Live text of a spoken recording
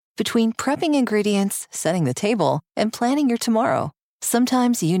between prepping ingredients, setting the table, and planning your tomorrow.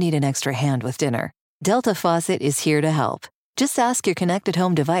 Sometimes you need an extra hand with dinner. Delta Faucet is here to help. Just ask your connected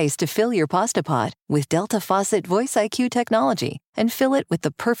home device to fill your pasta pot with Delta Faucet Voice IQ technology and fill it with the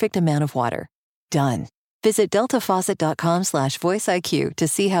perfect amount of water. Done. Visit deltafaucet.com/voiceIQ to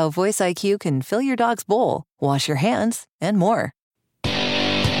see how Voice IQ can fill your dog's bowl, wash your hands, and more.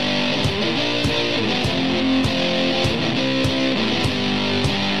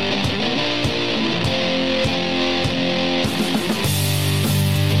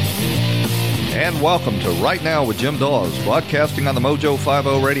 And welcome to Right Now with Jim Dawes, broadcasting on the Mojo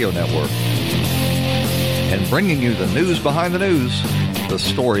 50 Radio Network. And bringing you the news behind the news, the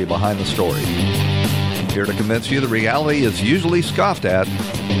story behind the story. Here to convince you the reality is usually scoffed at,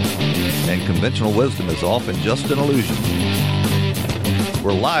 and conventional wisdom is often just an illusion.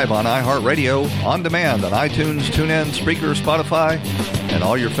 We're live on iHeartRadio, on demand on iTunes, TuneIn, Spreaker, Spotify, and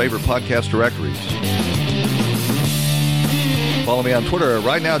all your favorite podcast directories. Follow me on Twitter at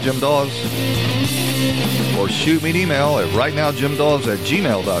RightNowJimDawes, or shoot me an email at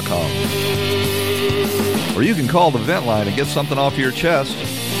rightnowjimdawes@gmail.com. Or you can call the vent line and get something off your chest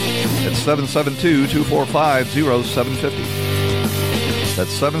at 772-245-0750.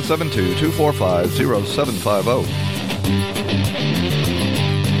 That's 772-245-0750.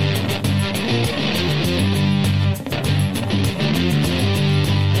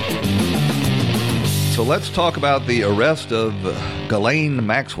 So let's talk about the arrest of Ghislaine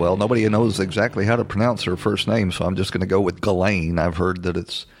Maxwell. Nobody knows exactly how to pronounce her first name, so I'm just going to go with Ghislaine. I've heard that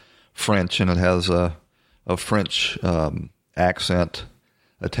it's French and it has a French accent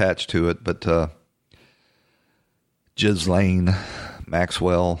attached to it. But Ghislaine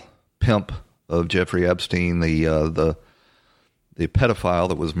Maxwell, pimp of Jeffrey Epstein, the pedophile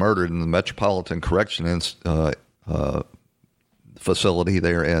that was murdered in the Metropolitan Corrections facility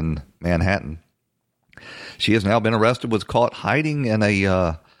there in Manhattan. She has now been arrested, was caught hiding in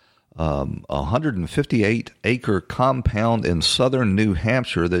a 158-acre compound in southern New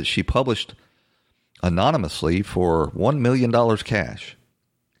Hampshire that she published anonymously for $1 million cash.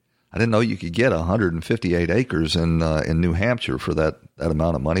 I didn't know you could get 158 acres in New Hampshire for that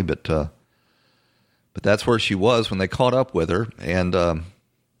amount of money, but that's where she was when they caught up with her, and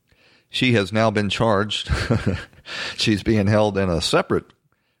she has now been charged. She's being held in a separate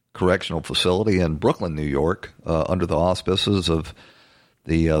correctional facility in Brooklyn, New York, under the auspices of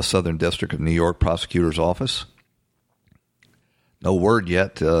the Southern District of New York Prosecutor's Office. No word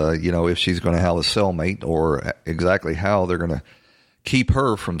yet, if she's going to have a cellmate or exactly how they're going to keep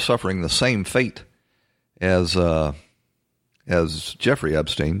her from suffering the same fate as Jeffrey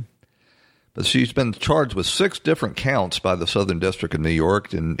Epstein. But she's been charged with 6 different counts by the Southern District of New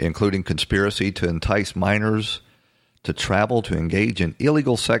York, including conspiracy to entice minors to travel to engage in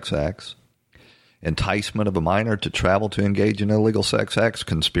illegal sex acts, enticement of a minor to travel to engage in illegal sex acts,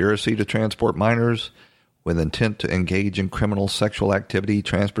 conspiracy to transport minors with intent to engage in criminal sexual activity,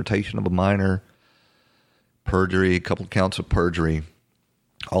 transportation of a minor, perjury, a couple of counts of perjury.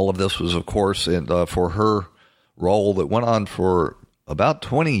 All of this was, of course, for her role that went on for about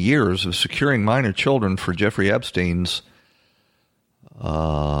 20 years of securing minor children for Jeffrey Epstein's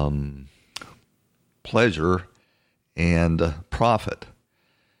pleasure and profit.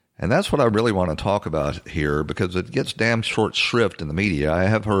 And that's what I really want to talk about here, because it gets damn short shrift in the media. I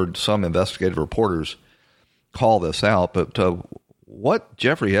have heard some investigative reporters call this out, but what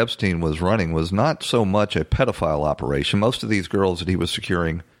Jeffrey Epstein was running was not so much a pedophile operation. Most of these girls that he was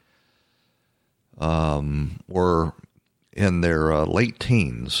securing were in their late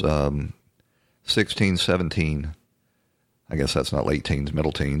teens, 16, 17. I guess that's not late teens,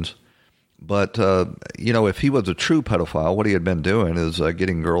 middle teens. But, if he was a true pedophile, what he had been doing is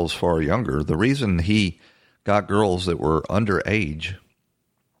getting girls far younger. The reason he got girls that were underage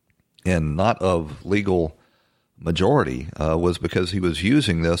and not of legal majority was because he was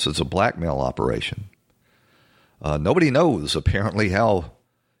using this as a blackmail operation. Nobody knows, apparently, how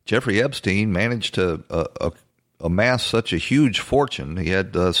Jeffrey Epstein managed to amass such a huge fortune. He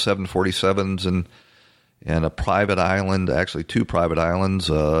had 747s and a private island, actually 2 private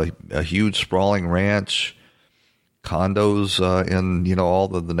islands, a huge sprawling ranch, condos in all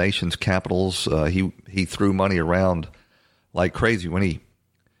the nation's capitals. He threw money around like crazy. When he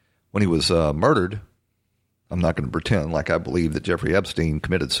was murdered, I'm not going to pretend like I believe that Jeffrey Epstein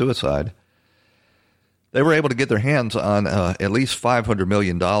committed suicide. They were able to get their hands on at least $500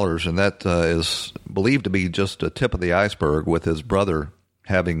 million, and that is believed to be just a tip of the iceberg, with his brother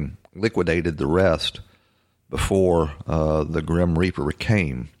having liquidated the rest before the Grim Reaper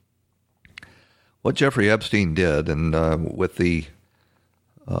came. What Jeffrey Epstein did, and with the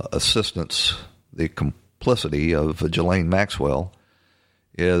assistance, the complicity of Ghislaine Maxwell,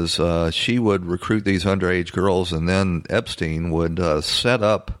 is she would recruit these underage girls, and then Epstein would set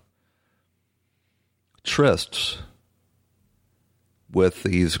up trysts with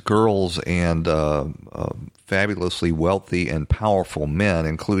these girls and fabulously wealthy and powerful men,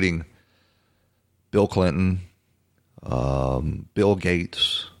 including Bill Clinton, Bill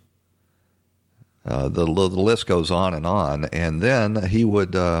Gates. The list goes on, and then he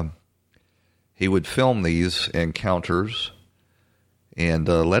would film these encounters and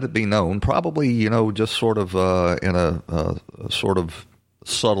let it be known, probably just sort of in a sort of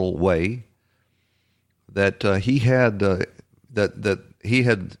subtle way, that he had that he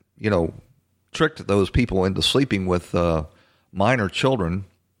had tricked those people into sleeping with minor children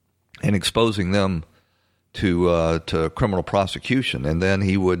and exposing them to criminal prosecution. And then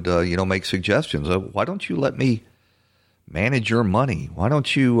he would make suggestions of, why don't you let me manage your money? Why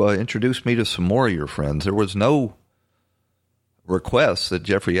don't you introduce me to some more of your friends? There was no request that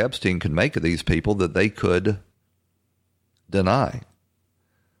Jeffrey Epstein could make of these people that they could deny.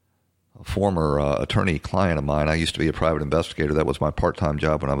 A former attorney client of mine, I used to be a private investigator. That was my part-time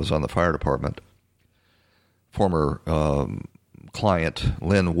job when I was on the fire department. Former client,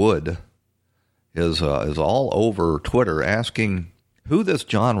 Lynn Wood, is all over Twitter asking who this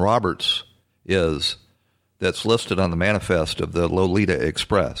John Roberts is that's listed on the manifest of the Lolita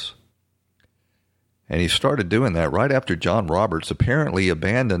Express. And he started doing that right after John Roberts apparently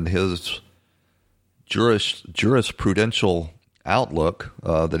abandoned his jurisprudential outlook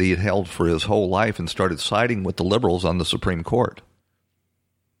that he had held for his whole life and started siding with the liberals on the Supreme Court.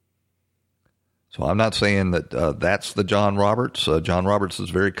 So I'm not saying that that's the John Roberts. John Roberts is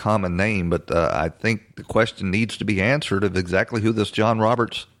a very common name, but I think the question needs to be answered of exactly who this John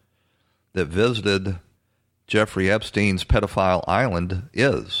Roberts that visited Jeffrey Epstein's pedophile island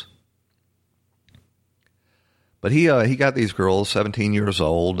is. But he got these girls, 17 years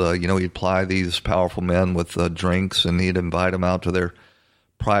old. He'd ply these powerful men with drinks, and he'd invite them out to their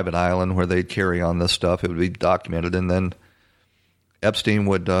private island where they'd carry on this stuff. It would be documented, and then Epstein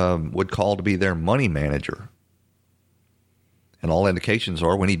would call to be their money manager. And all indications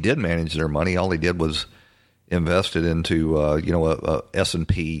are when he did manage their money, all he did was invest it into a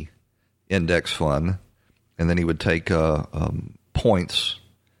S&P index fund, and then he would take points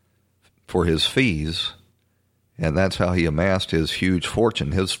for his fees. And that's how he amassed his huge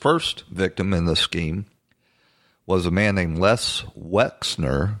fortune. His first victim in the scheme was a man named Les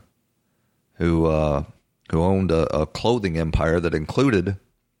Wexner, who owned a clothing empire that included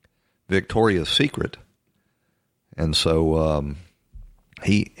Victoria's Secret. And so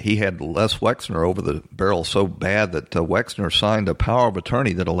he had Les Wexner over the barrel so bad that Wexner signed a power of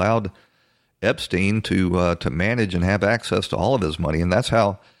attorney that allowed Epstein to manage and have access to all of his money. And that's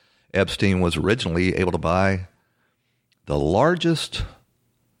how Epstein was originally able to buy the largest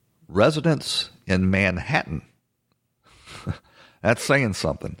residence in Manhattan. That's saying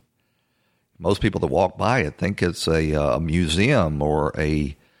something. Most people that walk by it think it's a museum or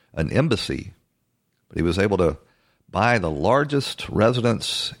an embassy. But he was able to buy the largest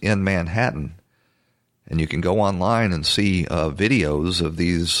residence in Manhattan. And you can go online and see videos of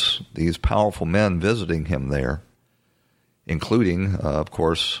these powerful men visiting him there, including, of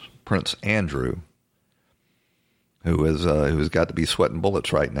course, Prince Andrew, who's got to be sweating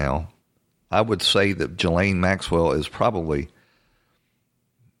bullets right now. I would say that Ghislaine Maxwell is probably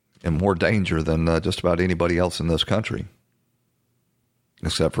in more danger than just about anybody else in this country,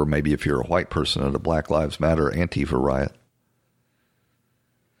 except for maybe if you're a white person at a Black Lives Matter Antifa riot.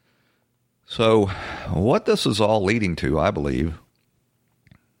 So what this is all leading to, I believe,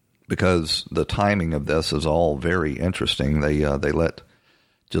 because the timing of this is all very interesting. They let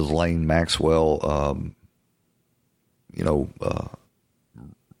Ghislaine Maxwell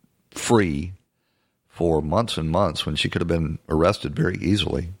free for months and months when she could have been arrested very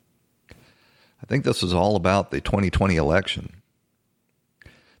easily. I think this is all about the 2020 election.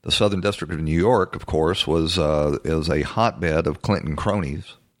 The Southern District of New York, of course, is a hotbed of Clinton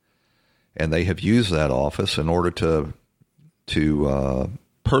cronies, and they have used that office in order to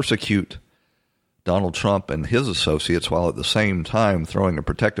persecute Donald Trump and his associates, while at the same time throwing a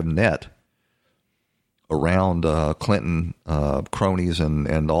protective net around Clinton cronies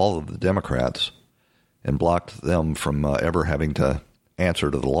and all of the Democrats, and blocked them from ever having to answer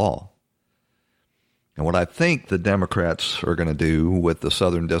to the law. And what I think the Democrats are going to do with the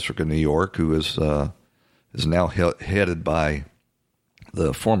Southern District of New York, who is now headed by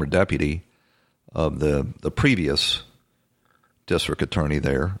the former deputy of the previous district attorney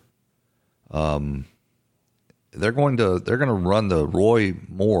there, they're going to run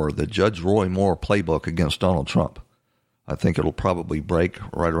the Judge Roy Moore playbook against Donald Trump. I think it'll probably break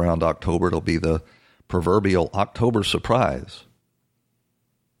right around October. It'll be the proverbial October surprise.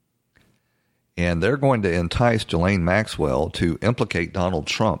 And they're going to entice Ghislaine Maxwell to implicate Donald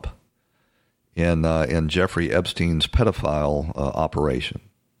Trump in Jeffrey Epstein's pedophile operation.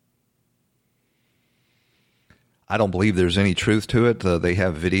 I don't believe there's any truth to it. They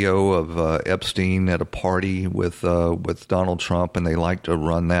have video of Epstein at a party with Donald Trump, and they like to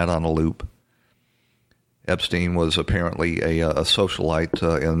run that on a loop. Epstein was apparently a socialite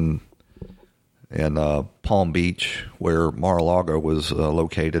in Palm Beach, where Mar-a-Lago was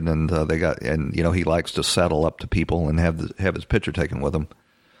located, and he likes to saddle up to people and have his picture taken with him.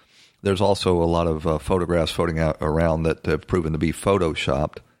 There's also a lot of photographs floating out around that have proven to be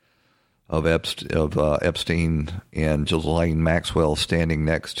photoshopped of Epstein and Ghislaine Maxwell standing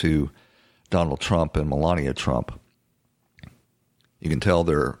next to Donald Trump and Melania Trump. You can tell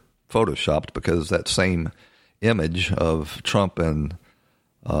they're photoshopped because that same image of Trump and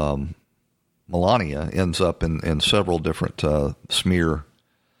Melania ends up in several different smear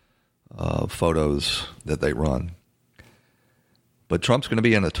photos that they run. But Trump's going to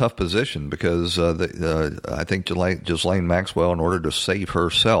be in a tough position because I think Ghislaine Maxwell, in order to save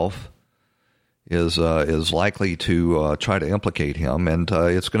herself, is likely to try to implicate him, and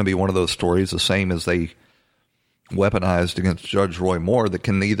it's going to be one of those stories, the same as they weaponized against Judge Roy Moore, that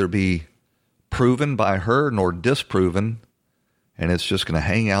can neither be proven by her nor disproven, and it's just going to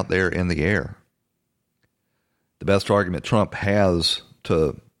hang out there in the air. The best argument Trump has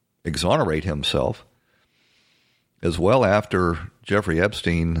to exonerate himself is, well, after Jeffrey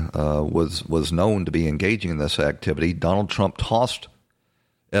Epstein was known to be engaging in this activity, Donald Trump tossed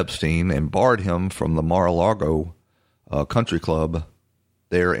Epstein and barred him from the Mar-a-Lago country club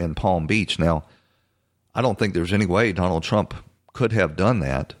there in Palm Beach. Now, I don't think there's any way Donald Trump could have done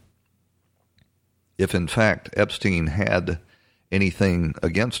that if, in fact, Epstein had anything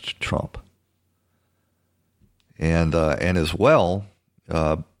against Trump. And as well,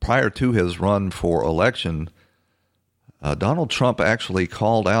 prior to his run for election, Donald Trump actually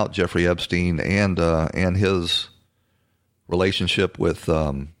called out Jeffrey Epstein and his relationship with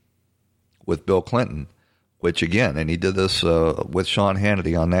Bill Clinton, which again, and he did this with Sean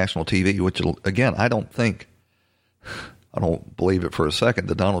Hannity on national TV, which again, I don't believe it for a second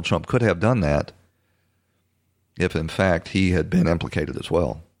that Donald Trump could have done that if in fact he had been implicated as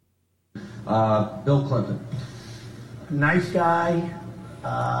well. Bill Clinton. Nice guy.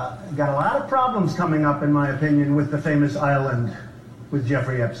 Got a lot of problems coming up, in my opinion, with the famous island with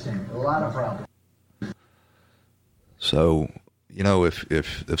Jeffrey Epstein. A lot of problems. So,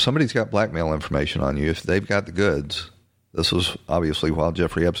 if somebody's got blackmail information on you, if they've got the goods, this was obviously while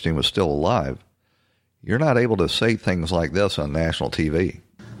Jeffrey Epstein was still alive, you're not able to say things like this on national TV.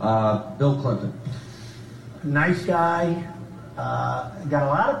 Bill Clinton. Nice guy. Got a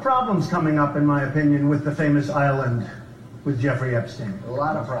lot of problems coming up, in my opinion, with the famous island with Jeffrey Epstein. A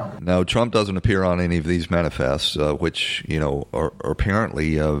lot of problems. Now, Trump doesn't appear on any of these manifests, which, are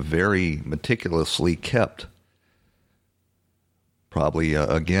apparently very meticulously kept. Probably,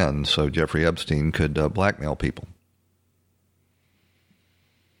 again, so Jeffrey Epstein could blackmail people.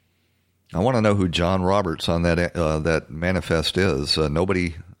 I want to know who John Roberts on that manifest is.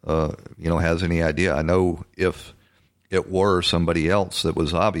 Nobody, has any idea. I know if it were somebody else that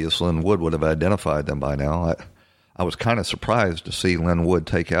was obvious, Lin Wood would have identified them by now. I was kind of surprised to see Lin Wood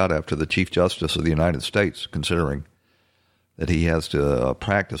take out after the Chief Justice of the United States, considering that he has to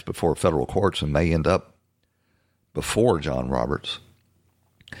practice before federal courts and may end up before John Roberts.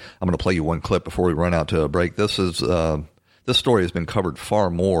 I'm going to play you one clip before we run out to a break. This story has been covered far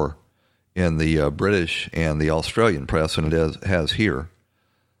more in the British and the Australian press than it has here,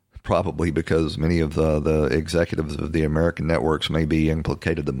 probably because many of the executives of the American networks may be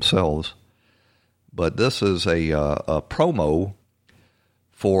implicated themselves. But this is a promo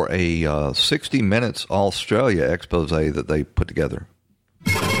for a 60 Minutes Australia expose that they put together.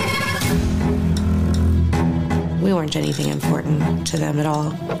 We weren't anything important to them at all.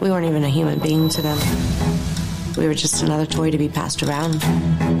 We weren't even a human being to them. We were just another toy to be passed around.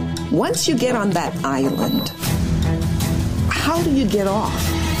 Once you get on that island, how do you get off?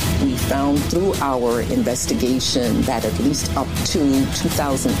 We found through our investigation that at least up to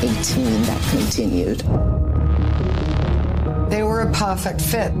 2018 that continued. They were a perfect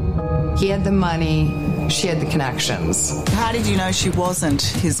fit. He had the money, she had the connections. How did you know she wasn't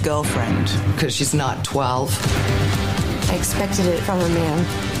his girlfriend? Because she's not 12. I expected it from a man,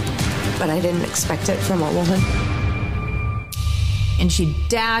 but I didn't expect it from a woman. and she'd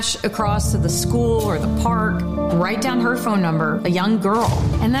dash across to the school or the park, write down her phone number, a young girl,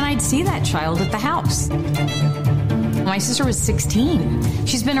 and then I'd see that child at the house. My sister was 16.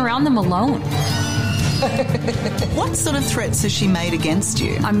 She's been around them alone. What sort of threats has she made against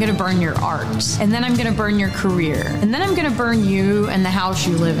you? I'm going to burn your art, and then I'm going to burn your career, and then I'm going to burn you and the house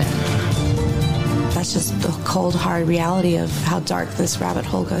you live in. That's just the cold, hard reality of how dark this rabbit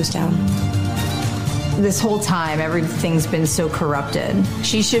hole goes down. This whole time, everything's been so corrupted.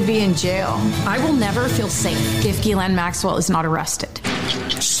 She should be in jail. I will never feel safe if Ghislaine Maxwell is not arrested.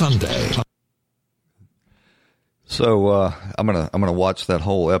 Sunday. So I'm gonna watch that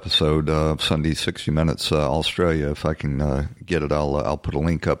whole episode of Sunday 60 Minutes Australia. If I can get it, I'll put a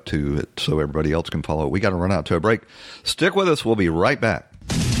link up to it so everybody else can follow it. We got to run out to a break. Stick with us. We'll be right back.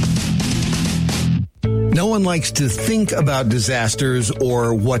 No one likes to think about disasters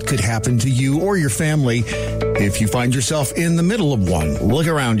or what could happen to you or your family if you find yourself in the middle of one. Look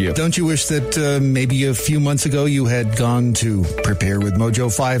around you. Don't you wish that maybe a few months ago you had gone to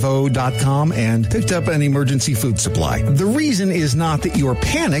preparewithmojo50.com and picked up an emergency food supply? The reason is not that you're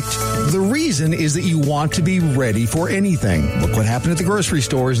panicked. The reason is that you want to be ready for anything. Look what happened at the grocery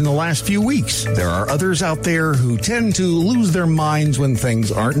stores in the last few weeks. There are others out there who tend to lose their minds when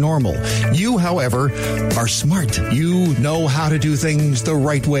things aren't normal. You, however, are smart. You know how to do things the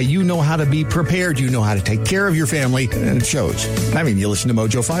right way. You know how to be prepared. You know how to take care of your family, and it shows. I mean, you listen to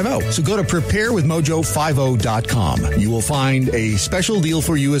Mojo 50. So go to preparewithmojo50.com. You will find a special deal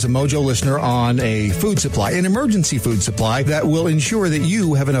for you as a Mojo listener on a food supply, an emergency food supply that will ensure that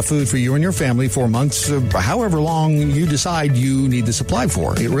you have enough food for you and your family for months, however long you decide you need the supply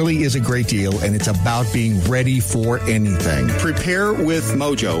for. It really is a great deal, and it's about being ready for anything.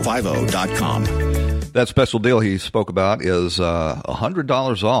 Preparewithmojo50.com. That special deal he spoke about is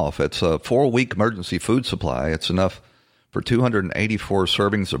 $100 off. It's a 4-week emergency food supply. It's enough for 284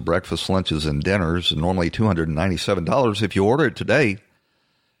 servings of breakfast, lunches, and dinners, normally $297. If you order it today,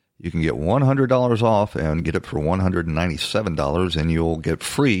 you can get $100 off and get it for $197, and you'll get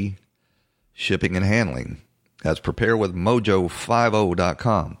free shipping and handling. That's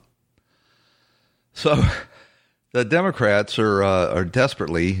preparewithmojo50.com. So the Democrats are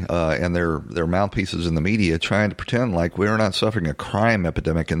desperately, and their mouthpieces in the media, trying to pretend like we're not suffering a crime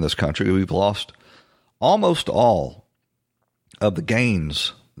epidemic in this country. We've lost almost all of the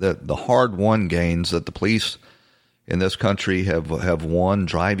gains, the hard-won gains that the police in this country have won,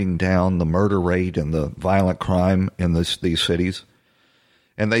 driving down the murder rate and the violent crime in these cities.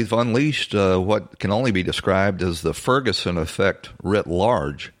 And they've unleashed what can only be described as the Ferguson effect writ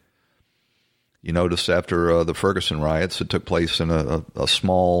large. You notice after the Ferguson riots that took place in a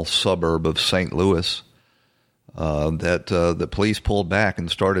small suburb of St. Louis, that the police pulled back and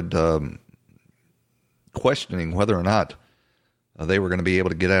started questioning whether or not they were going to be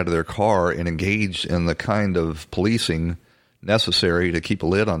able to get out of their car and engage in the kind of policing necessary to keep a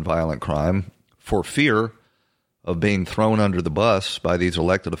lid on violent crime for fear of being thrown under the bus by these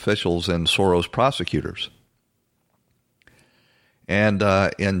elected officials and Soros prosecutors. And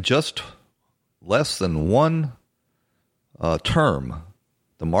in just less than one term,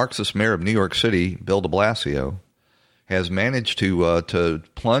 the Marxist mayor of New York City, Bill de Blasio, has managed to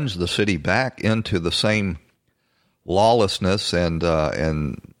plunge the city back into the same lawlessness and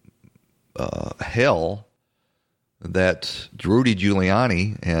hell that Rudy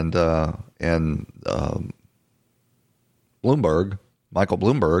Giuliani and Michael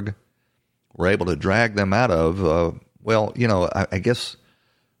Bloomberg, were able to drag them out of. I guess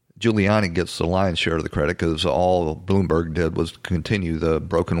Giuliani gets the lion's share of the credit because all Bloomberg did was continue the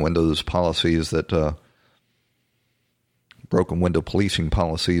broken windows policies broken window policing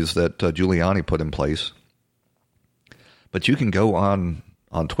policies that Giuliani put in place. But you can go on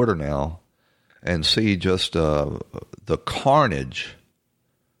Twitter now and see just the carnage,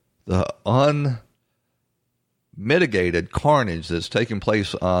 the unmitigated carnage that's taking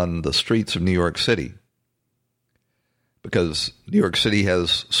place on the streets of New York City. Because New York City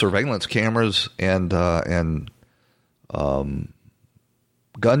has surveillance cameras and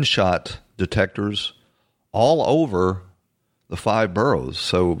gunshot detectors all over the 5 boroughs.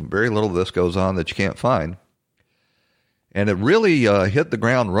 So very little of this goes on that you can't find. And it really hit the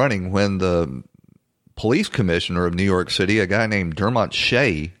ground running when the police commissioner of New York City, a guy named Dermot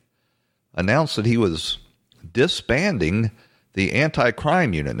Shea, announced that he was disbanding the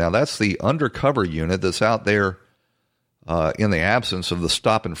anti-crime unit. Now, that's the undercover unit that's out there in the absence of the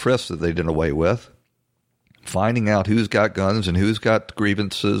stop and frisk that they did away with, finding out who's got guns and who's got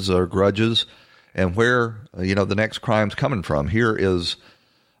grievances or grudges and where, the next crime's coming from. Here is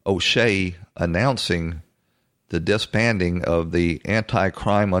O'Shea announcing the disbanding of the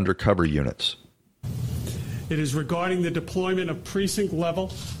anti-crime undercover units. It is regarding the deployment of precinct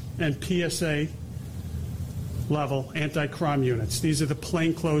level and PSA level anti-crime units. These are the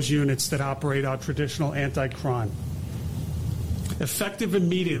plainclothes units that operate our traditional anti-crime. Effective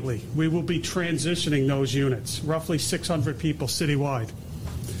immediately, we will be transitioning those units, roughly 600 people citywide,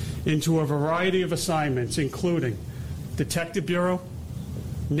 into a variety of assignments, including Detective Bureau,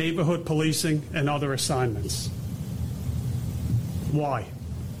 neighborhood policing, and other assignments. Why?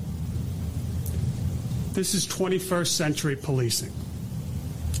 This is 21st century policing.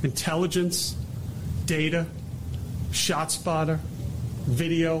 Intelligence, data, ShotSpotter,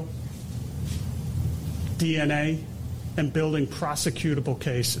 video, DNA, and building prosecutable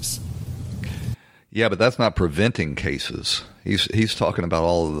cases. Yeah, but that's not preventing cases. He's talking about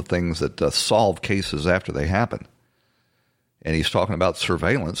all of the things that solve cases after they happen. And he's talking about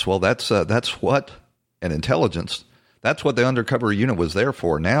surveillance. Well, that's what, and intelligence, that's what the undercover unit was there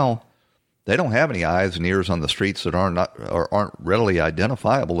for. Now, they don't have any eyes and ears on the streets that aren't readily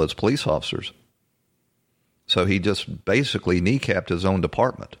identifiable as police officers. So he just basically kneecapped his own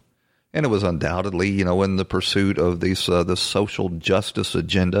department. And it was undoubtedly, in the pursuit of this social justice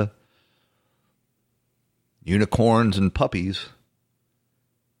agenda, unicorns and puppies.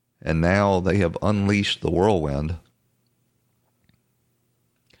 And now they have unleashed the whirlwind.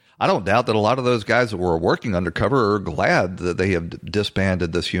 I don't doubt that a lot of those guys that were working undercover are glad that they have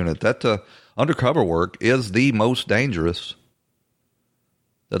disbanded this unit. That undercover work is the most dangerous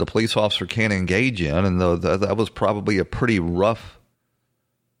that a police officer can engage in, and that was probably a pretty rough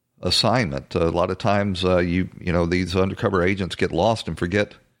assignment. A lot of times, these undercover agents get lost and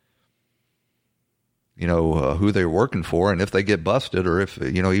forget, who they're working for, and if they get busted, or if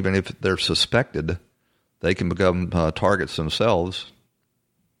even if they're suspected, they can become targets themselves.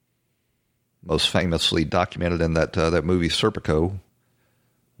 Most famously documented in that movie Serpico,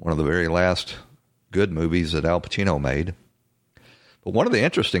 one of the very last good movies that Al Pacino made. But one of the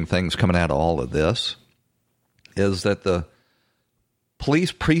interesting things coming out of all of this is that the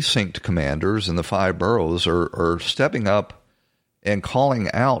police precinct commanders in the 5 boroughs are stepping up and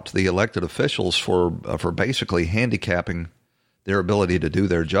calling out the elected officials for basically handicapping their ability to do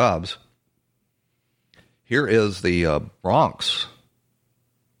their jobs. Here is the Bronx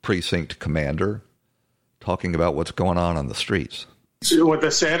precinct commander talking about what's going on the streets. So what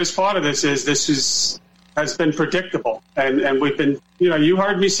the saddest part of this has been predictable. And we've been, you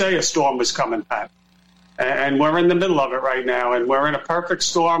heard me say a storm was coming, Pat. And we're in the middle of it right now. And we're in a perfect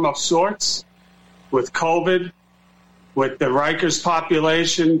storm of sorts with COVID, with the Rikers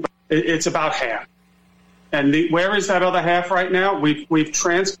population. It's about half. And where is that other half right now? We've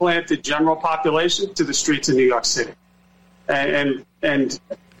transplanted general population to the streets of New York City. And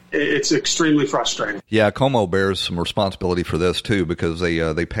it's extremely frustrating. Yeah, Cuomo bears some responsibility for this, too, because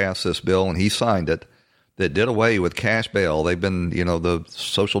they passed this bill, and he signed it, that did away with cash bail. They've been, the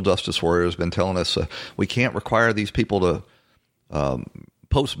social justice warriors have been telling us we can't require these people to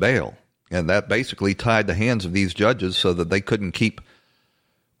post bail. And that basically tied the hands of these judges so that they couldn't keep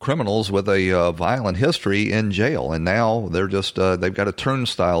criminals with a violent history in jail. And now they're just, they've got a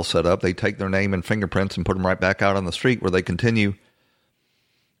turnstile set up. They take their name and fingerprints and put them right back out on the street where they continue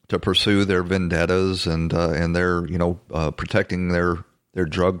to pursue their vendettas and their, protecting their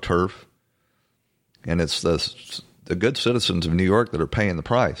drug turf. And it's the good citizens of New York that are paying the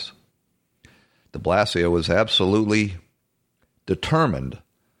price. De Blasio is absolutely determined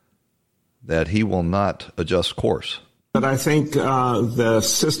that he will not adjust course. But I think the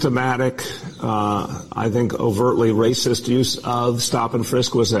systematic, overtly racist use of stop and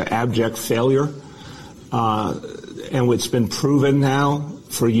frisk was an abject failure. And it's been proven now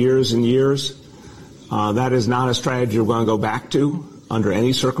for years and years. That is not a strategy we're going to go back to under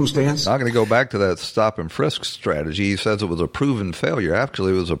any circumstance. Not going to go back to that stop and frisk strategy. He says it was a proven failure.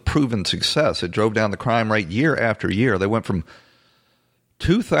 Actually, it was a proven success. It drove down the crime rate year after year. They went from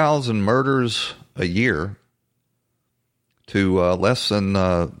 2,000 murders a year to less than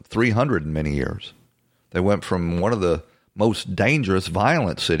 300 in many years. They went from one of the most dangerous,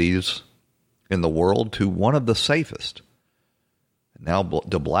 violent cities in the world to one of the safest. Now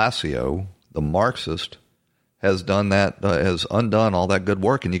de Blasio, the Marxist, has done that, has undone all that good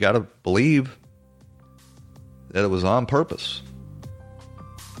work, and you got to believe that it was on purpose.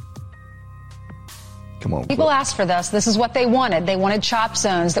 Come on. People asked for this. This is what they wanted. They wanted CHOP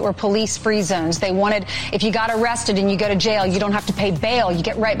zones that were police-free zones. They wanted, if you got arrested and you go to jail, you don't have to pay bail. You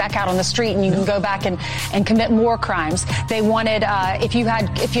get right back out on the street and you can go back and commit more crimes. They wanted, if you had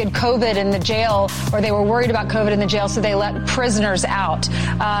COVID in the jail, or they were worried about COVID in the jail, so they let prisoners out.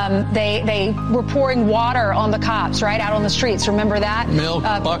 They were pouring water on the cops, right, out on the streets. Remember that? Milk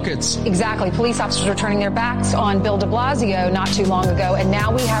buckets. Exactly. Police officers were turning their backs on Bill de Blasio not too long ago, and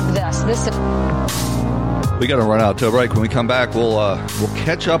now we have this. We got to run out to a break. When we come back, we'll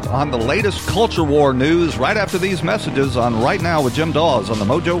catch up on the latest culture war news right after these messages on Right Now with Jim Dawes on the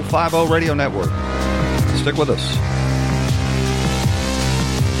Mojo 50 Radio Network. Stick with us.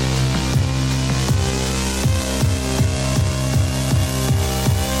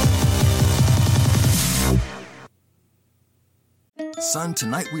 Son,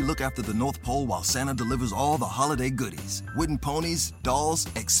 tonight we look after the North Pole while Santa delivers all the holiday goodies. Wooden ponies, dolls,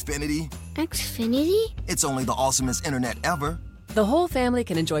 Xfinity. Xfinity? It's only the awesomest internet ever. The whole family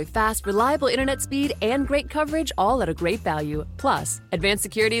can enjoy fast, reliable internet speed and great coverage, all at a great value. Plus, advanced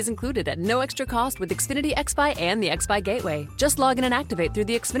security is included at no extra cost with Xfinity XFi and the XFi Gateway. Just log in and activate through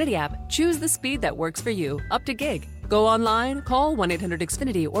the Xfinity app. Choose the speed that works for you, up to gig. Go online, call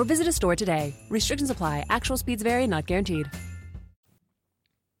 1-800-XFINITY, or visit a store today. Restrictions apply. Actual speeds vary, not guaranteed.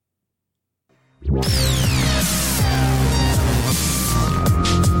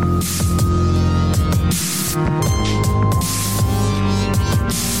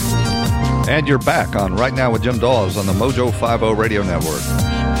 And you're back on Right Now with Jim Dawes on the Mojo 50 Radio Network.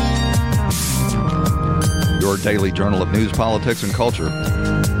 Your daily journal of news, politics, and culture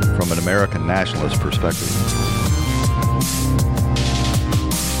from an American nationalist perspective.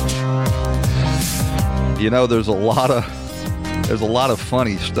 You know, there's a lot of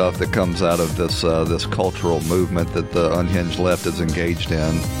funny stuff that comes out of this cultural movement that the unhinged left is engaged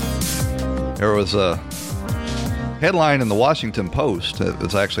in. There was a headline in the Washington Post, it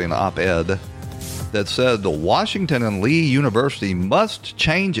was actually an op-ed, that said the Washington and Lee University must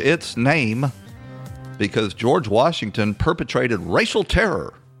change its name because George Washington perpetrated racial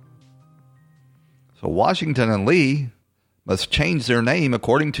terror. So Washington and Lee must change their name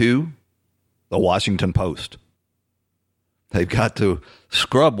according to the Washington Post. They've got to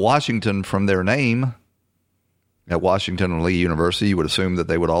scrub Washington from their name. At Washington and Lee University, you would assume that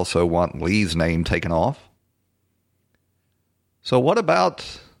they would also want Lee's name taken off. So what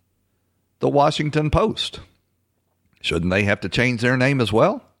about the Washington Post? Shouldn't they have to change their name as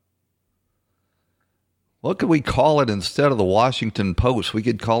well? What could we call it instead of the Washington Post? We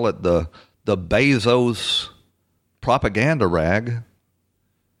could call it the Bezos propaganda rag.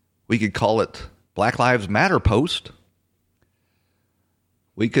 We could call it Black Lives Matter Post.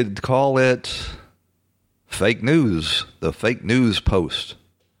 We could call it fake news, the fake news Post.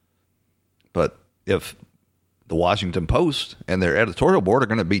 But if the Washington Post and their editorial board are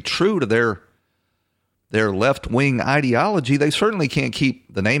going to be true to their left-wing ideology, they certainly can't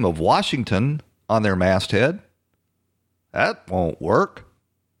keep the name of Washington on their masthead. That won't work.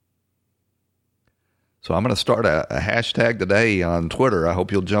 So I'm going to start a hashtag today on Twitter. I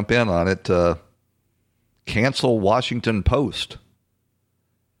hope you'll jump in on it. Cancel Washington Post.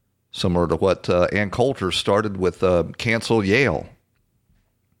 Similar to what Ann Coulter started with Cancel Yale.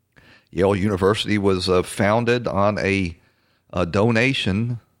 Yale University was founded on a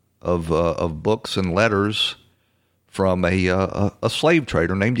donation of books and letters from a slave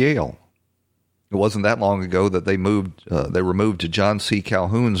trader named Yale. It wasn't that long ago that they removed John C.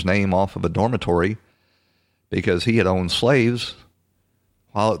 Calhoun's name off of a dormitory because he had owned slaves,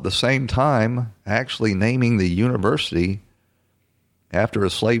 while at the same time actually naming the university after a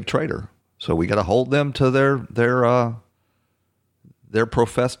slave trader. So we got to hold them to their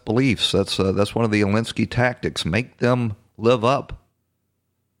professed beliefs. That's one of the Alinsky tactics. Make them live up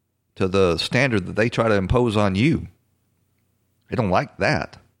to the standard that they try to impose on you. They don't like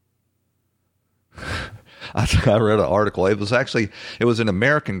that. I read an article. It was in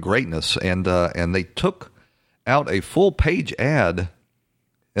American Greatness, and they took out a full page ad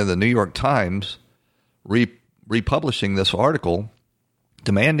in the New York Times, republishing this article,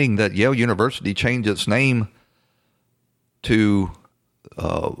 demanding that Yale University change its name to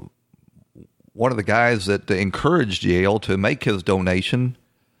one of the guys that encouraged Yale to make his donation.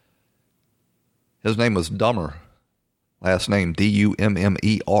 His name was Dummer. Last name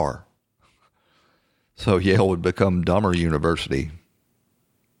Dummer. So Yale would become Dummer University.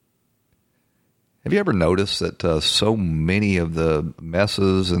 Have you ever noticed that so many of the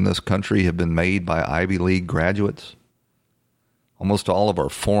messes in this country have been made by Ivy League graduates? Almost all of our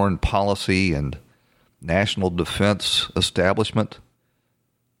foreign policy and national defense establishment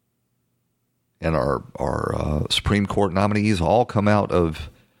and our Supreme Court nominees all come out of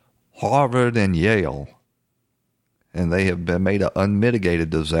Harvard and Yale, and they have been made an unmitigated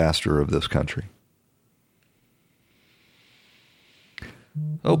disaster of this country.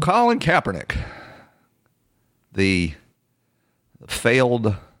 Oh, Colin Kaepernick, the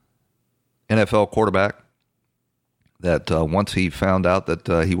failed NFL quarterback that once he found out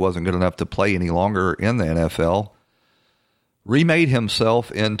that he wasn't good enough to play any longer in the NFL, remade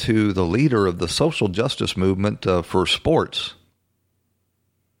himself into the leader of the social justice movement for sports.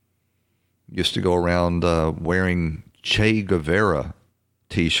 Used to go around wearing Che Guevara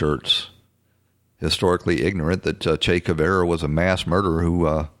T-shirts, historically ignorant that Che Guevara was a mass murderer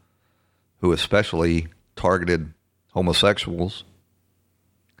who especially targeted homosexuals,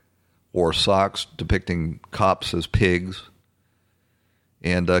 wore socks depicting cops as pigs,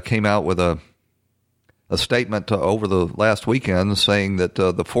 and came out with a statement over the last weekend saying that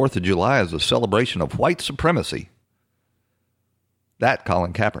the 4th of July is a celebration of white supremacy. That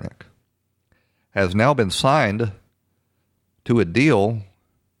Colin Kaepernick has now been signed to a deal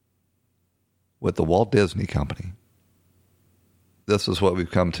with the Walt Disney Company. This is what we've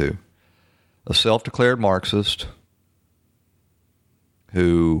come to. A self-declared Marxist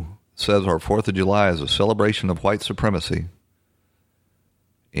who says our 4th of July is a celebration of white supremacy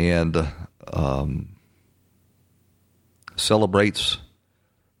and celebrates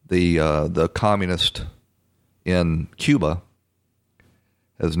the communist in Cuba,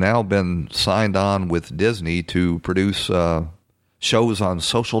 has now been signed on with Disney to produce shows on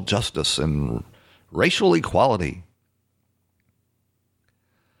social justice and racial equality.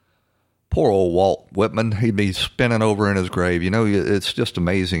 Poor old Walt Whitman, he'd be spinning over in his grave. You know, it's just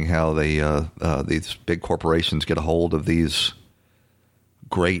amazing how these big corporations get a hold of these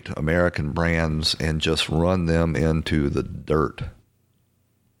great American brands and just run them into the dirt.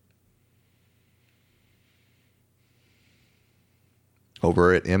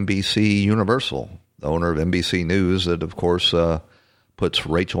 Over at NBC Universal, the owner of NBC News, that of course puts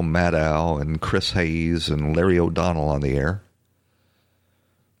Rachel Maddow and Chris Hayes and Larry O'Donnell on the air.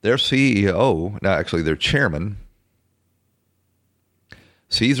 Their CEO, now actually their chairman,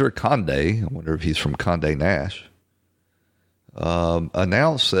 Cesar Conde, I wonder if he's from Conde Nast,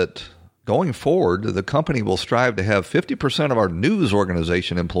 announced that going forward, the company will strive to have 50% of our news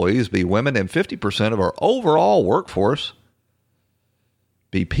organization employees be women and 50% of our overall workforce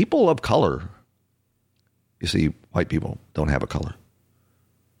be people of color. You see, white people don't have a color.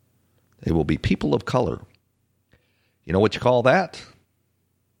 They will be people of color. You know what you call that?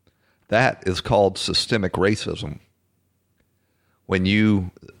 That is called systemic racism. When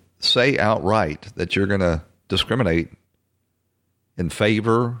you say outright that you're going to discriminate in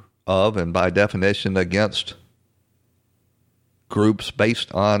favor of and by definition against groups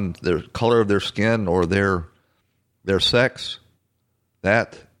based on the color of their skin or their sex,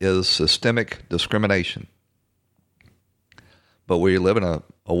 that is systemic discrimination. But we live in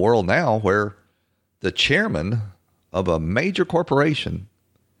a world now where the chairman of a major corporation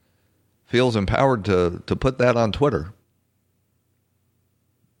feels empowered to put that on Twitter.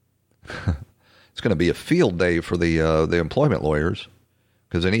 It's going to be a field day for the employment lawyers,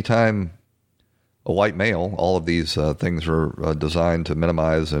 because anytime a white male, all of these things are designed to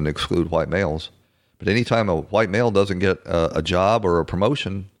minimize and exclude white males, but anytime a white male doesn't get a job or a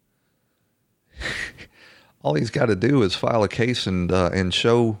promotion, all he's got to do is file a case and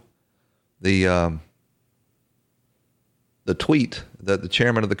show the tweet that the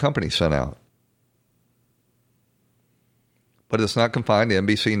chairman of the company sent out. But it's not confined to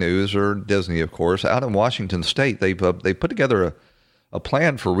NBC News or Disney, of course. Out in Washington State, they put together a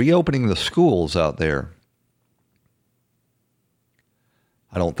plan for reopening the schools out there.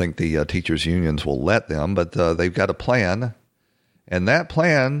 I don't think the teachers' unions will let them, but they've got a plan. And that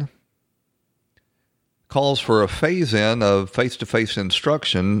plan calls for a phase-in of face-to-face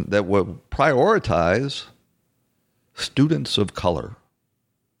instruction that will prioritize students of color.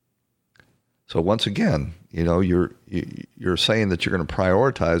 So once again, you know, you're saying that you're going to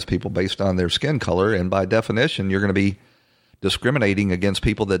prioritize people based on their skin color, and by definition, you're going to be discriminating against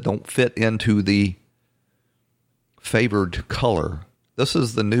people that don't fit into the favored color. This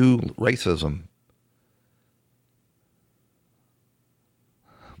is the new racism.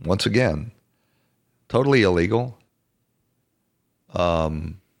 Once again, totally illegal.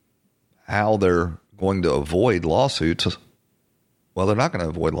 How they're going to avoid lawsuits? Well, they're not going to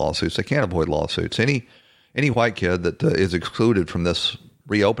avoid lawsuits. They can't avoid lawsuits. Any white kid that is excluded from this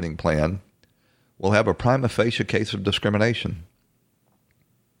reopening plan will have a prima facie case of discrimination.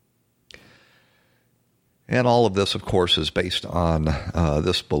 And all of this, of course, is based on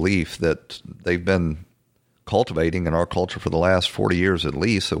this belief that they've been cultivating in our culture for the last 40 years at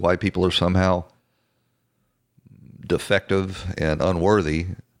least, that white people are somehow defective and unworthy.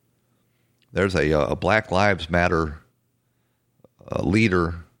 There's a Black Lives Matter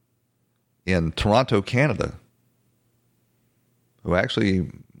leader in Toronto, Canada, who actually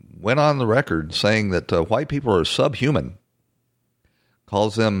went on the record saying that white people are subhuman,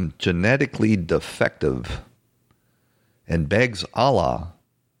 calls them genetically defective, and begs Allah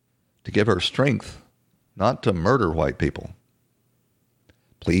to give her strength not to murder white people.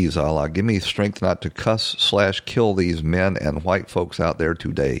 Please, Allah, give me strength not to cuss/kill these men and white folks out there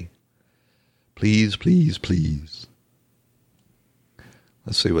today. Please, please, please.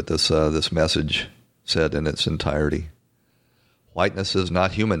 Let's see what this message said in its entirety. Whiteness is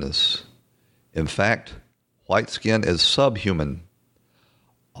not humanness. In fact, white skin is subhuman.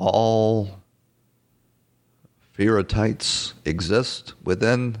 All phenotypes exist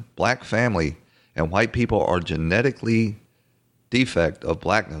within black family, and white people are genetically defect of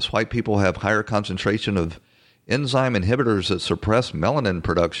blackness. White people have higher concentration of enzyme inhibitors that suppress melanin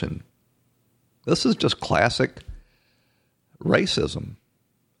production. This is just classic racism.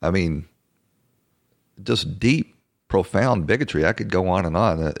 I mean, just deep, profound bigotry. I could go on and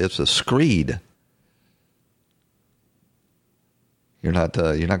on. It's a screed. You're not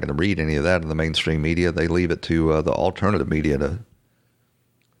going to read any of that in the mainstream media. They leave it to the alternative media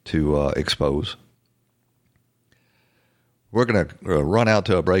to expose. We're going to run out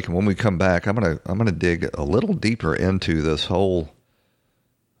to a break, and when we come back, I'm going to dig a little deeper into this whole,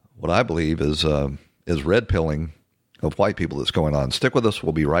 what I believe is red pilling of white people that's going on. Stick with us.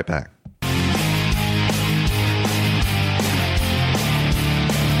 We'll be right back.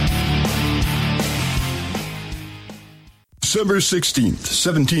 December 16th,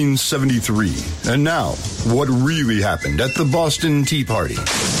 1773. And now, what really happened at the Boston Tea Party?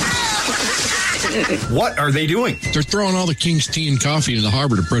 What are they doing? They're throwing all the king's tea and coffee to the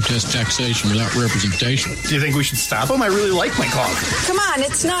harbor to protest taxation without representation. Do you think we should stop them? I really like my coffee. Come on,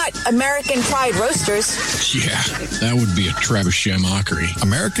 it's not American Pride Roasters. Yeah, that would be a trebuchet mockery.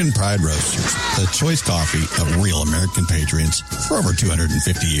 American Pride Roasters, the choice coffee of real American patriots for over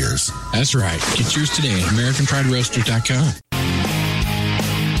 250 years. That's right. Get yours today at AmericanPrideRoasters.com.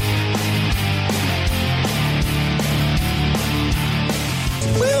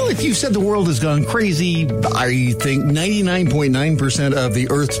 If you said the world has gone crazy, I think 99.9% of the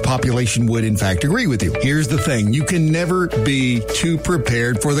Earth's population would, in fact, agree with you. Here's the thing. You can never be too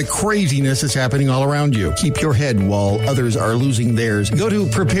prepared for the craziness that's happening all around you. Keep your head while others are losing theirs. Go to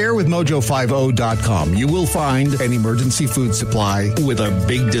preparewithmojo50.com. You will find an emergency food supply with a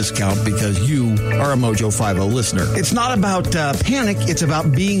big discount because you are a Mojo 50 listener. It's not about panic. It's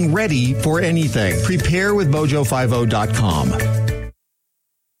about being ready for anything. Preparewithmojo50.com.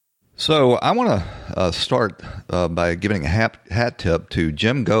 So I want to start by giving a hat tip to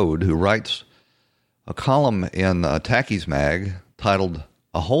Jim Goad, who writes a column in Tacky's Mag titled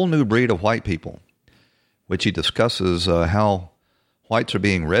A Whole New Breed of White People, which he discusses how whites are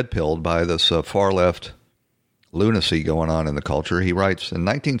being red-pilled by this far-left lunacy going on in the culture. He writes, in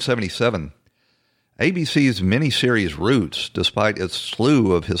 1977, ABC's miniseries Roots, despite its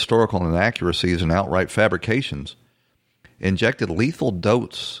slew of historical inaccuracies and outright fabrications, injected lethal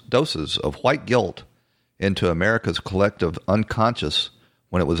doses of white guilt into America's collective unconscious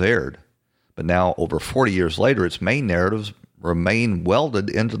when it was aired. But now, over 40 years later, its main narratives remain welded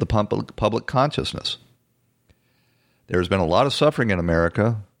into the public consciousness. There's been a lot of suffering in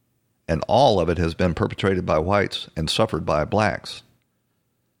America, and all of it has been perpetrated by whites and suffered by blacks.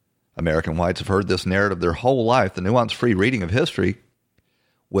 American whites have heard this narrative their whole life, the nuance-free reading of history,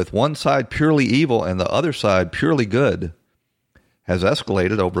 with one side purely evil and the other side purely good, has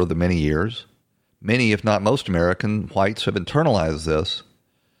escalated over the many years. Many, if not most, American whites have internalized this,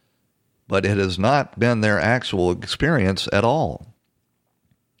 but it has not been their actual experience at all.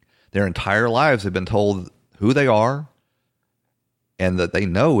 Their entire lives have been told who they are and that they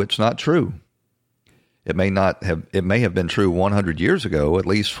know it's not true. It may have been true 100 years ago, at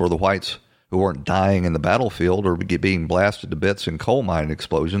least for the whites who weren't dying in the battlefield or being blasted to bits in coal mine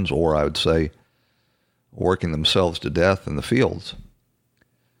explosions, or I would say working themselves to death in the fields.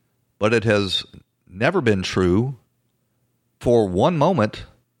 But it has never been true for one moment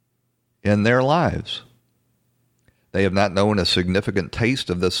in their lives. They have not known a significant taste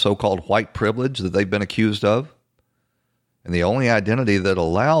of this so-called white privilege that they've been accused of. And the only identity that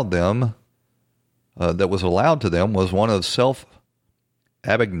was allowed to them was one of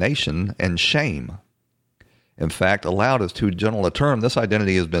self-abnegation and shame. In fact, allowed is too gentle a term. This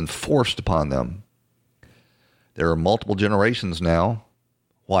identity has been forced upon them. There are multiple generations now,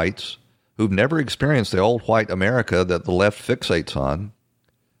 whites, who've never experienced the old white America that the left fixates on,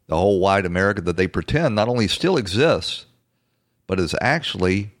 the whole white America that they pretend not only still exists, but is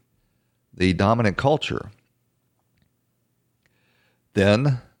actually the dominant culture.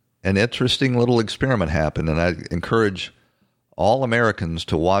 Then an interesting little experiment happened, and I encourage all Americans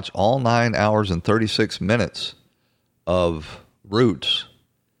to watch all 9 hours and 36 minutes of Roots.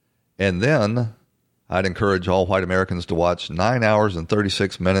 And then I'd encourage all white Americans to watch 9 hours and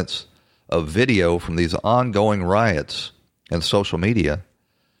 36 minutes of video from these ongoing riots and social media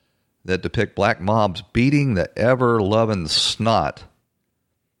that depict black mobs beating the ever-loving snot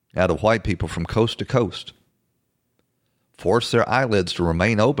out of white people from coast to coast. Force their eyelids to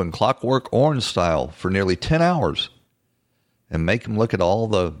remain open, Clockwork Orange style, for nearly 10 hours, and make them look at all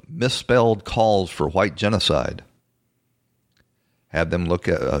the misspelled calls for white genocide. Have them look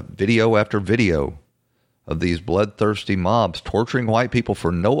at video after video of these bloodthirsty mobs torturing white people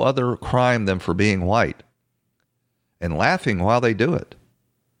for no other crime than for being white, and laughing while they do it.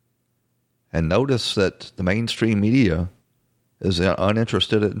 And notice that the mainstream media is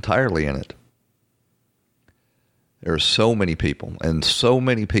uninterested entirely in it. There are so many people, and so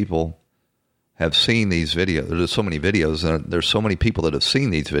many people have seen these videos. There's so many videos, and there's so many people that have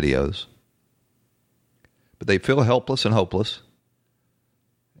seen these videos. But they feel helpless and hopeless.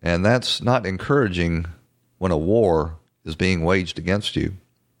 And that's not encouraging when a war is being waged against you.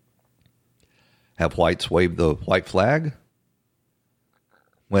 Have whites wave the white flag?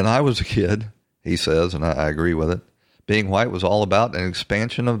 When I was a kid, he says, and I agree with it, being white was all about an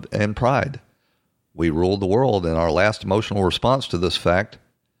expansion of and pride. We ruled the world, and our last emotional response to this fact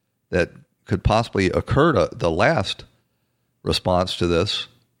that could possibly occur to the last response to this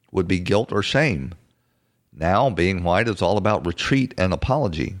would be guilt or shame. Now, being white is all about retreat and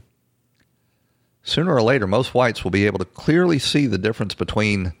apology. Sooner or later, most whites will be able to clearly see the difference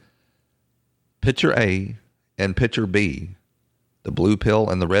between picture A and picture B, the blue pill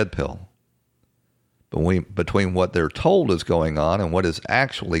and the red pill, between what they're told is going on and what is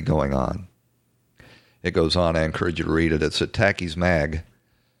actually going on. It goes on. I encourage you to read it. It's at Tacky's Mag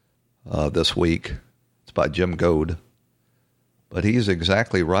this week. It's by Jim Goad. But he's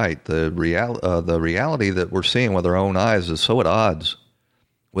exactly right. The reality that we're seeing with our own eyes is so at odds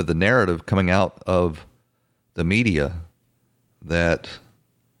with the narrative coming out of the media that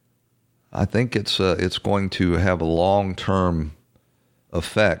I think it's going to have a long-term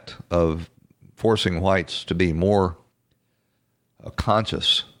effect of forcing whites to be more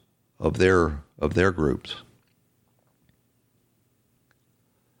conscious of their groups.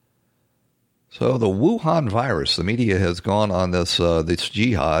 So the Wuhan virus, the media has gone on this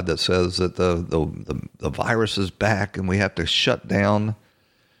jihad that says that the virus is back and we have to shut down,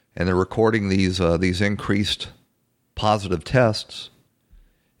 and they're recording these increased positive tests,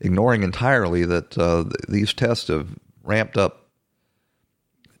 ignoring entirely that these tests have ramped up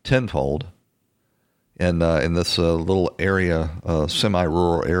tenfold. In this little area,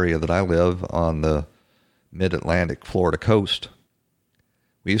 semi-rural area that I live on the mid-Atlantic Florida coast,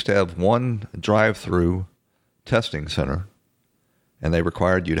 we used to have one drive-through testing center, and they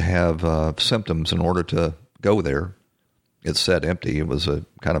required you to have symptoms in order to go there. It said empty. It was a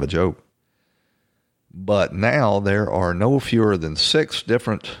kind of a joke. But now there are no fewer than 6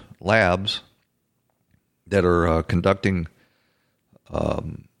 different labs that are conducting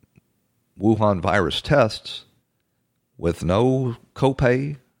Wuhan virus tests with no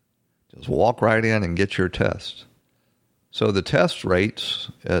copay. Just walk right in and get your test. So the test rates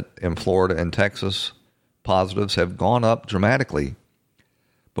in Florida and Texas, positives, have gone up dramatically.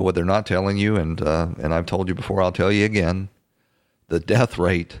 But what they're not telling you, and I've told you before, I'll tell you again, the death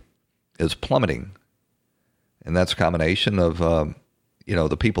rate is plummeting. And that's a combination of,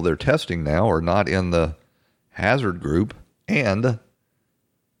 the people they're testing now are not in the hazard group, and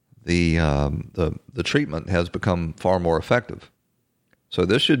the treatment has become far more effective. So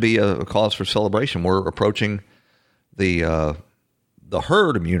this should be a cause for celebration. We're approaching the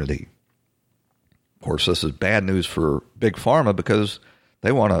herd immunity. Of course, this is bad news for Big Pharma because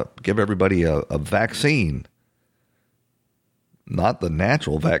they want to give everybody a vaccine, not the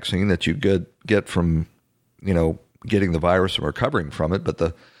natural vaccine that you get from, getting the virus and recovering from it, but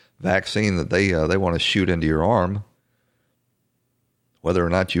the vaccine that they want to shoot into your arm, whether or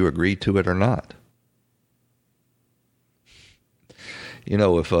not you agree to it or not.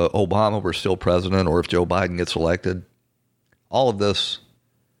 If Obama were still president or if Joe Biden gets elected, all of this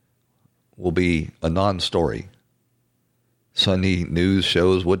will be a non-story. Sunday news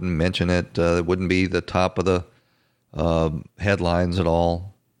shows wouldn't mention it. It wouldn't be the top of the headlines at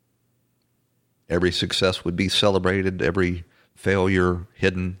all. every success would be celebrated, every failure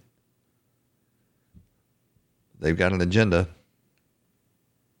hidden. They've got an agenda.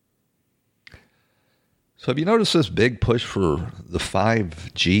 So have you noticed this big push for the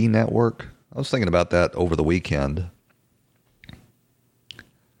 5G network? I was thinking about that over the weekend.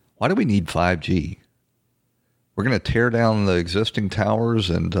 Why do we need 5G? We're going to tear down the existing towers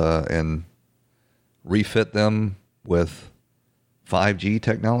and refit them with 5G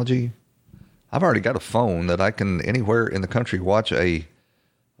technology. I've already got a phone that I can anywhere in the country watch a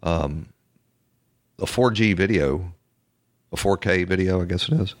 4G video, a 4K video, I guess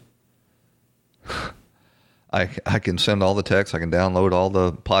it is. I can send all the texts. I can download all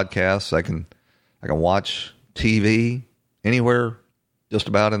the podcasts. I can watch TV anywhere, just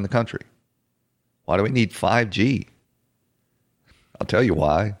about in the country. Why do we need 5G? I'll tell you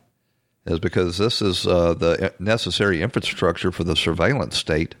why. It's because this is the necessary infrastructure for the surveillance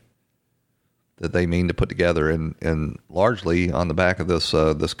state that they mean to put together, and largely on the back of this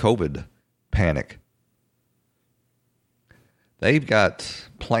COVID panic. They've got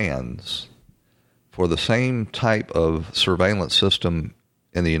plans for the same type of surveillance system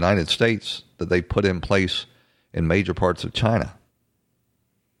in the United States that they put in place in major parts of China,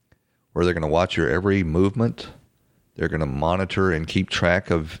 where they're going to watch your every movement. They're going to monitor and keep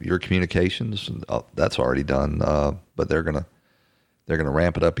track of your communications. That's already done, but they're going to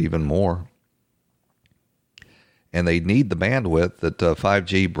ramp it up even more. And they need the bandwidth that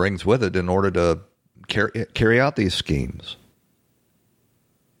 5G brings with it in order to carry out these schemes.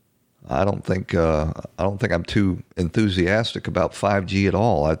 I don't think I'm too enthusiastic about 5G at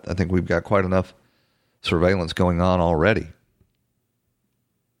all. I think we've got quite enough surveillance going on already.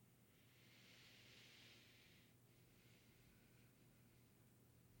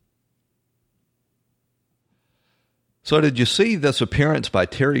 So did you see this appearance by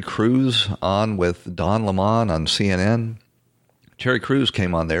Terry Crews on with Don Lemon on CNN? Terry Crews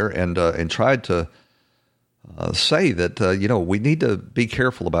came on there and tried to say that, we need to be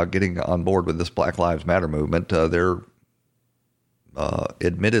careful about getting on board with this Black Lives Matter movement. They're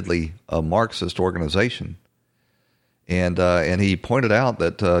admittedly a Marxist organization. And he pointed out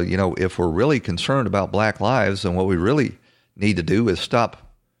that, if we're really concerned about black lives, then what we really need to do is stop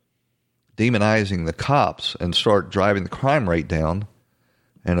demonizing the cops and start driving the crime rate down.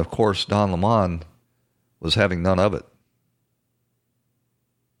 And, of course, Don Lemon was having none of it.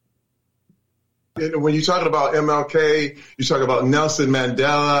 When you're talking about MLK, you're talking about Nelson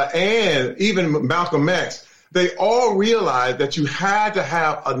Mandela, and even Malcolm X, they all realized that you had to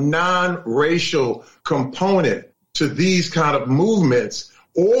have a non-racial component to these kind of movements,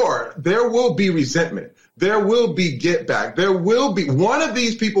 or there will be resentment. There will be get back. There will be one of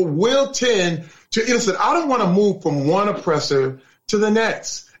these people will tend to, listen, I don't want to move from one oppressor to the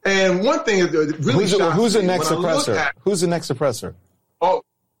next. And one thing is really who's the next oppressor? Who's the next oppressor? Oh,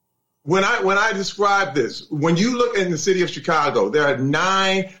 when I describe this, when you look in the city of Chicago, there are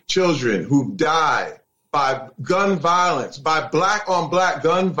 9 children who died by gun violence, by black on black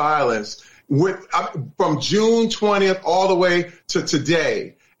gun violence from June 20th all the way to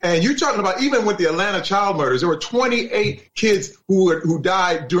today. And you're talking about even with the Atlanta child murders, there were 28 kids who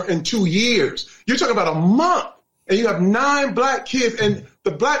died in 2 years. You're talking about a month, and you have 9 black kids, and the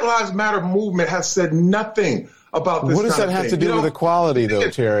Black Lives Matter movement has said nothing about this. What does that have to do with equality,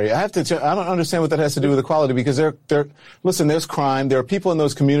 though, Terry? I don't understand what that has to do with equality, because listen, there's crime. There are people in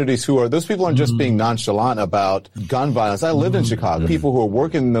those communities those people aren't just being nonchalant about gun violence. I lived in Chicago. People who are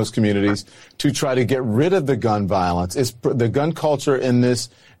working in those communities to try to get rid of the gun violence. The gun culture in this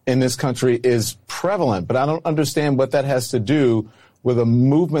country is prevalent, but I don't understand what that has to do with a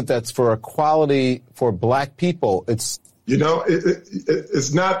movement that's for equality for black people. It's not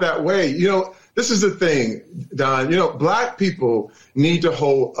that way. This is the thing, Don. Black people need to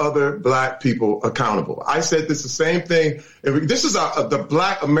hold other black people accountable. I said this the same thing. This is the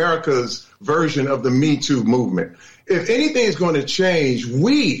Black America's version of the Me Too movement. If anything is going to change,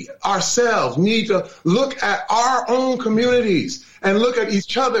 we ourselves need to look at our own communities and look at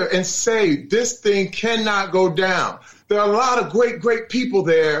each other and say, this thing cannot go down. There are a lot of great, great people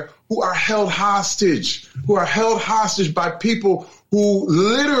there who are held hostage by people who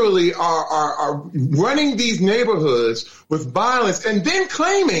literally are running these neighborhoods with violence and then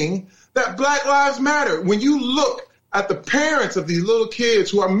claiming that Black Lives Matter. When you look at the parents of these little kids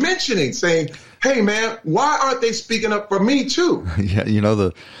who are saying, hey, man, why aren't they speaking up for me, too? Yeah,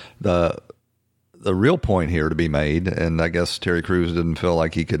 the real point here to be made, and I guess Terry Crews didn't feel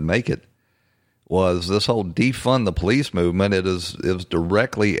like he could make it, was this whole defund the police movement. It is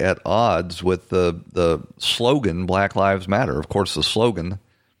directly at odds with the slogan Black Lives Matter. Of course, the slogan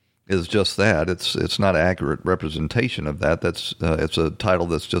is just that. It's not an accurate representation of that. It's a title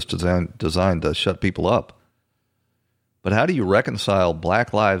that's just designed to shut people up. But how do you reconcile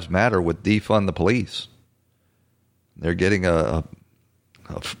Black Lives Matter with defund the police? They're getting a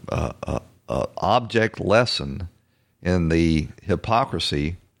object lesson in the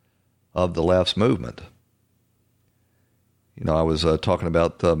hypocrisy of the left's movement. You know, I was talking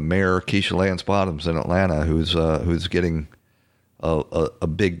about Mayor Keisha Lance Bottoms in Atlanta, who's getting a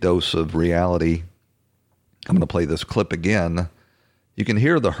big dose of reality. I'm going to play this clip again. You can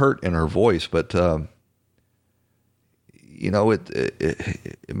hear the hurt in her voice, but you know,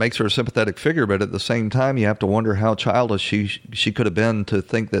 it makes her a sympathetic figure. But at the same time, you have to wonder how childish she could have been to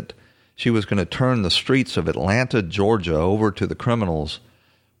think that she was going to turn the streets of Atlanta, Georgia, over to the criminals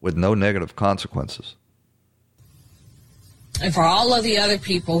with no negative consequences. And for all of the other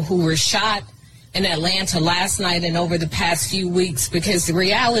people who were shot in Atlanta last night and over the past few weeks, because the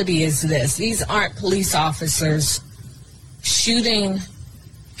reality is this: these aren't police officers shooting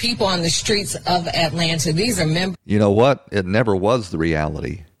people on the streets of Atlanta. These are members. You know what? It never was the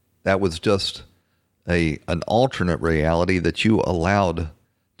reality. That was just an alternate reality that you allowed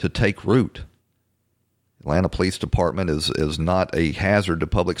to take root. Atlanta Police Department is not a hazard to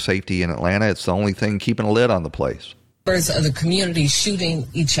public safety in Atlanta. It's the only thing keeping a lid on the place. Of the community shooting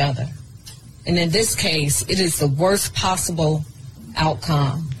each other. And in this case, it is the worst possible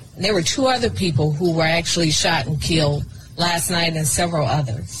outcome. And there were 2 other people who were actually shot and killed last night and several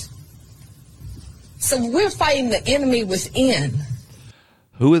others. So we're fighting the enemy within.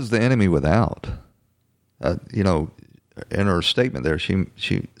 Who is the enemy without? You know, in her statement there,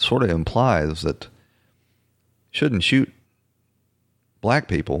 she sort of implies that shouldn't shoot black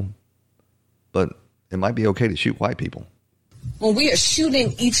people, but it might be okay to shoot white people. When we are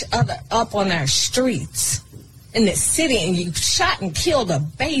shooting each other up on our streets in the city, and you shot and killed a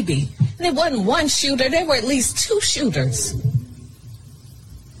baby, and it wasn't one shooter, there were at least 2 shooters.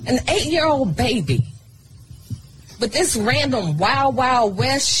 An 8-year-old baby. But this random Wild Wild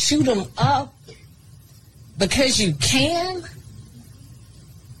West shoot them up because you can,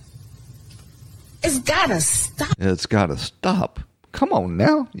 it's gotta stop. It's gotta stop. Come on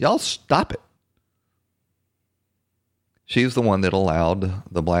now, y'all stop it. She's the one that allowed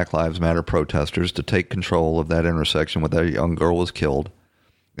the Black Lives Matter protesters to take control of that intersection where that young girl was killed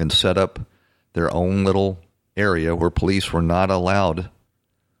and set up their own little area where police were not allowed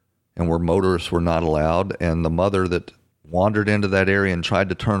and where motorists were not allowed. And the mother that wandered into that area and tried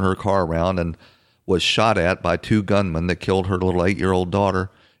to turn her car around and was shot at by 2 gunmen that killed her little 8-year-old daughter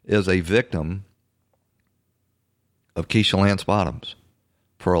is a victim of Keisha Lance Bottoms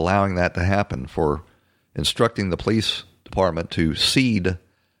for allowing that to happen, for instructing the police department to cede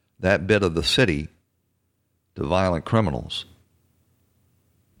that bit of the city to violent criminals.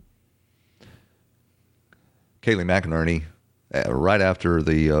 Kayleigh McInerney, right after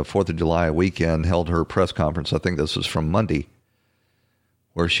the 4th of July weekend, held her press conference. I think this is from Monday,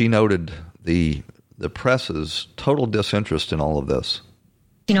 where she noted the press's total disinterest in all of this.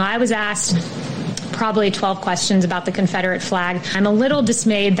 You know, I was asked probably 12 questions about the Confederate flag. I'm a little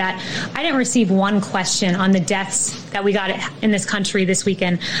dismayed that I didn't receive one question on the deaths that we got in this country this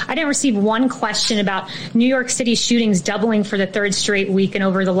weekend. I didn't receive one question about New York City shootings doubling for the 3rd straight week, and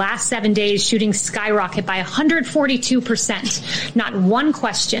over the last 7 days, shootings skyrocket by 142%. Not one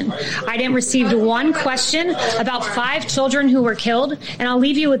question. I didn't receive one question about 5 children who were killed. And I'll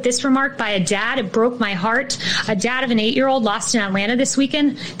leave you with this remark by a dad. It broke my heart. A dad of an 8-year-old lost in Atlanta this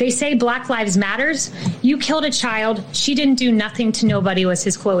weekend. They say Black Lives Matters. You killed a child. She didn't do nothing to nobody, was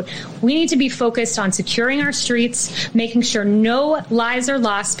his quote. We need to be focused on securing our streets, making sure no lives are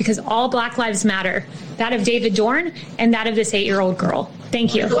lost, because all Black lives matter. That of David Dorn and that of this 8-year-old girl.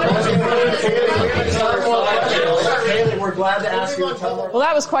 Thank you. We're glad to ask you to tell more. Well,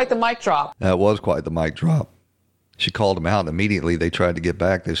 that was quite the mic drop. That was quite the mic drop. She called him out, and immediately they tried to get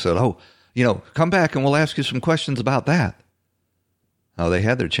back. They said, oh, you know, come back and we'll ask you some questions about that. Now, they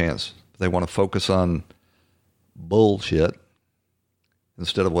had their chance. They want to focus on bullshit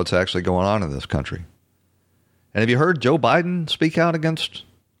instead of what's actually going on in this country. And have you heard Joe Biden speak out against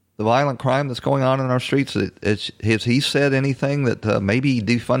the violent crime that's going on in our streets? Has he said anything that maybe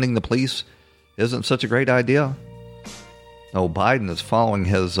defunding the police isn't such a great idea? No, Biden is following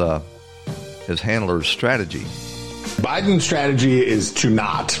his handler's strategy. Biden's strategy is to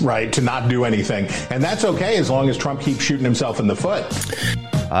not do anything. And that's okay as long as Trump keeps shooting himself in the foot.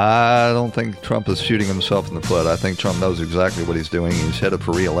 I don't think Trump is shooting himself in the foot. I think Trump knows exactly what he's doing. He's headed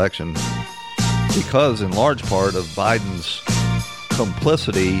for re-election because, in large part, of Biden's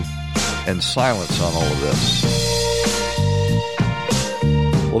complicity and silence on all of this.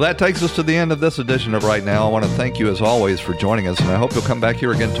 Well, that takes us to the end of this edition of Right Now. I want to thank you, as always, for joining us, and I hope you'll come back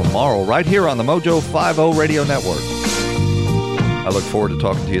here again tomorrow, right here on the Mojo 50 Radio Network. I look forward to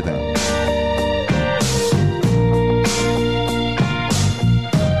talking to you then.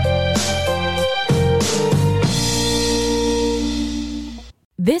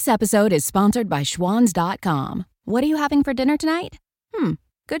 This episode is sponsored by Schwans.com. What are you having for dinner tonight?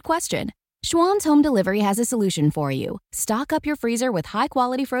 Good question. Schwann's Home Delivery has a solution for you. Stock up your freezer with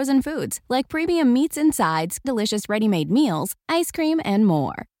high-quality frozen foods like premium meats and sides, delicious ready-made meals, ice cream, and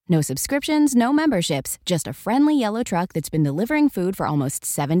more. No subscriptions, no memberships, just a friendly yellow truck that's been delivering food for almost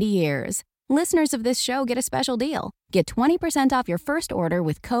 70 years. Listeners of this show get a special deal. Get 20% off your first order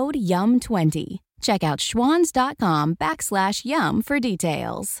with code YUM20. Check out schwans.com/YUM for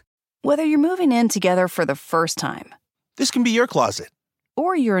details. Whether you're moving in together for the first time, this can be your closet,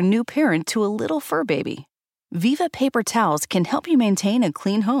 or you're a new parent to a little fur baby, Viva paper towels can help you maintain a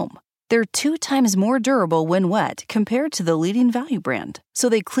clean home. They're 2 times more durable when wet compared to the leading value brand, so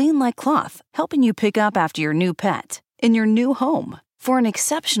they clean like cloth, helping you pick up after your new pet in your new home. For an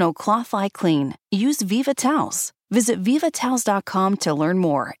exceptional cloth-like clean, use Viva towels. Visit vivatowels.com to learn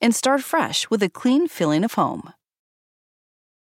more and start fresh with a clean feeling of home.